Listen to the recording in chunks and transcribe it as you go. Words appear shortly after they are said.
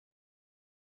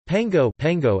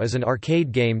Pengo is an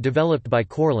arcade game developed by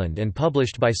Corland and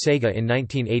published by Sega in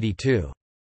 1982.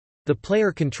 The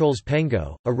player controls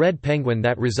Pengo, a red penguin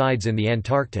that resides in the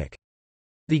Antarctic.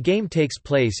 The game takes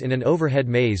place in an overhead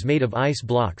maze made of ice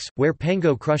blocks, where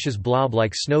Pengo crushes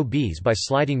blob-like snow bees by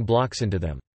sliding blocks into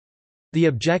them. The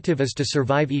objective is to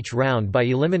survive each round by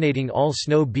eliminating all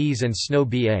snow bees and snow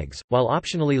bee eggs, while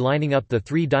optionally lining up the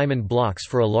 3 diamond blocks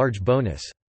for a large bonus.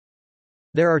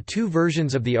 There are 2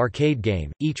 versions of the arcade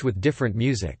game, each with different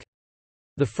music.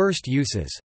 The first uses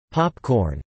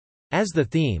popcorn as the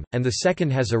theme, and the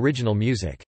second has original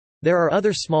music. There are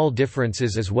other small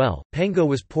differences as well. Pengo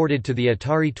was ported to the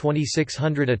Atari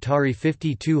 2600, Atari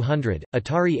 5200,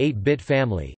 Atari 8-bit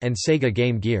family, and Sega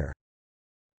Game Gear.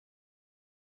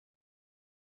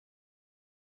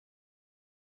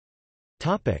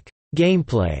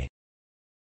 Gameplay.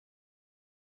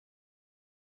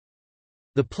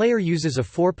 The player uses a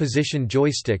 4-position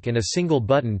joystick and a single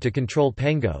button to control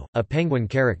Pengo, a penguin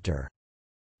character.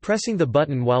 Pressing the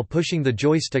button while pushing the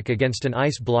joystick against an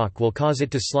ice block will cause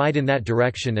it to slide in that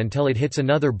direction until it hits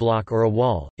another block or a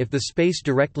wall, if the space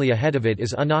directly ahead of it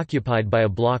is unoccupied by a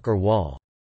block or wall.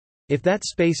 If that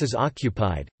space is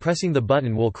occupied, pressing the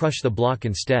button will crush the block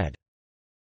instead.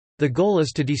 The goal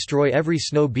is to destroy every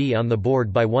snow bee on the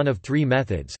board by one of 3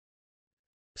 methods: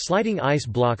 sliding ice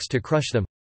blocks to crush them,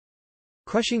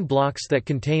 crushing blocks that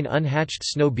contain unhatched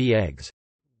snow bee eggs,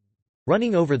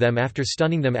 running over them after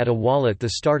stunning them at a wall. At the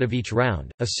start of each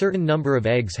round, a certain number of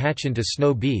eggs hatch into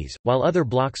snow bees, while other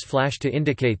blocks flash to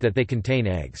indicate that they contain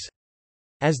eggs.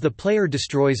 As the player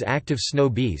destroys active snow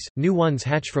bees, new ones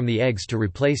hatch from the eggs to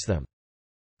replace them.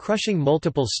 Crushing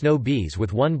multiple snow bees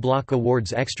with 1 block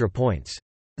awards extra points.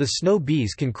 The snow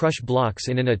bees can crush blocks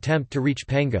in an attempt to reach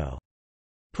Pengo.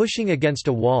 Pushing against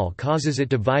a wall causes it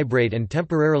to vibrate and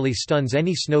temporarily stuns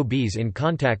any snow bees in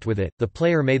contact with it. The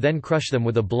player may then crush them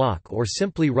with a block or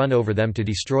simply run over them to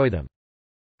destroy them.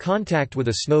 Contact with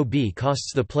a snow bee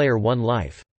costs the player 1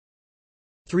 life.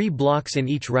 3 blocks in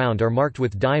each round are marked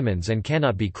with diamonds and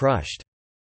cannot be crushed.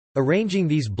 Arranging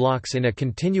these blocks in a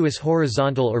continuous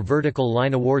horizontal or vertical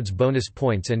line awards bonus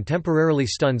points and temporarily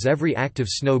stuns every active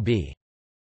snow bee.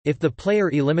 If the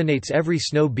player eliminates every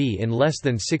snow bee in less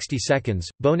than 60 seconds,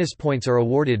 bonus points are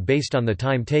awarded based on the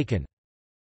time taken.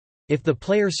 If the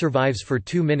player survives for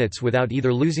 2 minutes without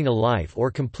either losing a life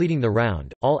or completing the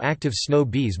round, all active snow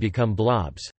bees become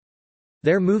blobs.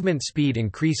 Their movement speed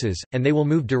increases, and they will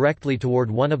move directly toward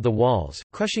one of the walls,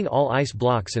 crushing all ice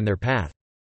blocks in their path.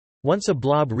 Once a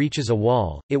blob reaches a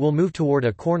wall, it will move toward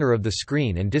a corner of the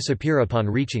screen and disappear upon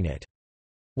reaching it.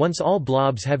 Once all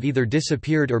blobs have either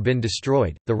disappeared or been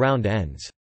destroyed, the round ends.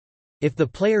 If the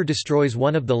player destroys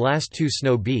one of the last 2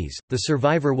 snow bees, the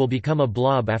survivor will become a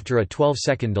blob after a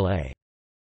 12-second delay.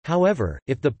 However,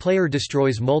 if the player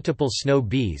destroys multiple snow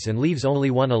bees and leaves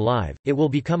only one alive, it will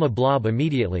become a blob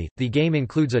immediately. The game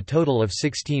includes a total of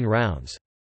 16 rounds.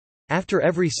 After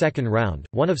every second round,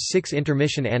 one of 6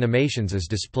 intermission animations is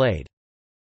displayed.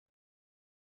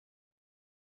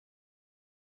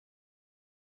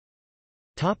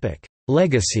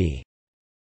 Legacy.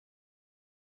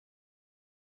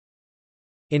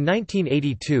 In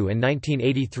 1982 and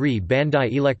 1983,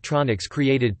 Bandai Electronics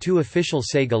created 2 official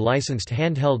Sega-licensed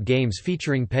handheld games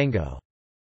featuring Pengo.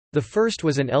 The first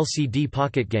was an LCD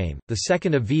pocket game, the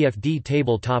second a VFD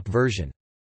tabletop version.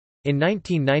 In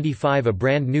 1995, a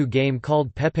brand new game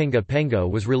called Pepenga Pengo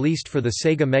was released for the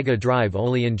Sega Mega Drive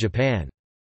only in Japan.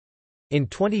 In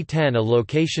 2010, a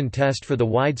location test for the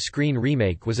wide-screen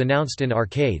remake was announced in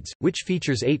arcades, which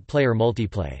features 8-player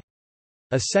multiplayer.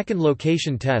 A second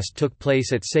location test took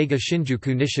place at Sega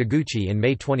Shinjuku Nishiguchi in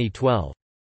May 2012.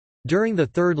 During the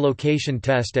third location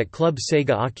test at Club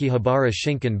Sega Akihabara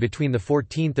Shinkan between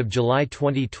 14 July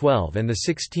 2012 and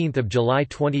 16 July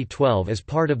 2012 as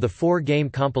part of the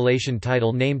 4-game compilation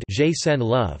title named Jei Sen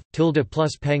Love,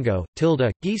 plus Pengo,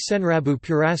 Gi Senrabu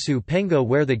Purasu Pengo,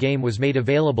 where the game was made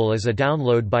available as a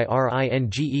download by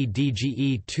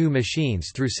RINGEDGE2 machines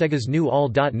through Sega's new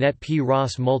All.net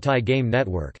P-ROS multi-game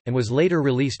network, and was later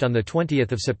released on 20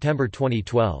 September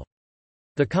 2012.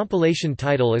 The compilation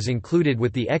title is included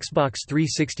with the Xbox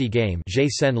 360 game Jei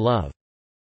Sen Love.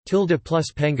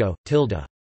 plus Pengo,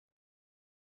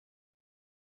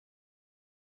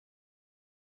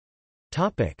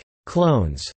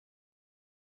 Clones.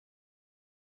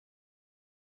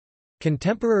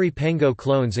 Contemporary Pengo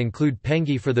clones include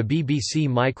Pengi for the BBC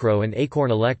Micro and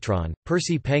Acorn Electron,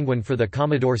 Percy Penguin for the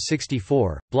Commodore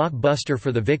 64, Blockbuster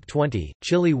for the VIC-20,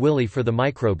 Chili Willy for the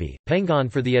Microbi,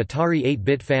 Pengon for the Atari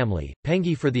 8-bit family,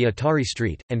 Pengi for the Atari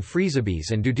ST, and Freezebees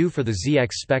and Dudu for the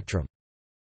ZX Spectrum.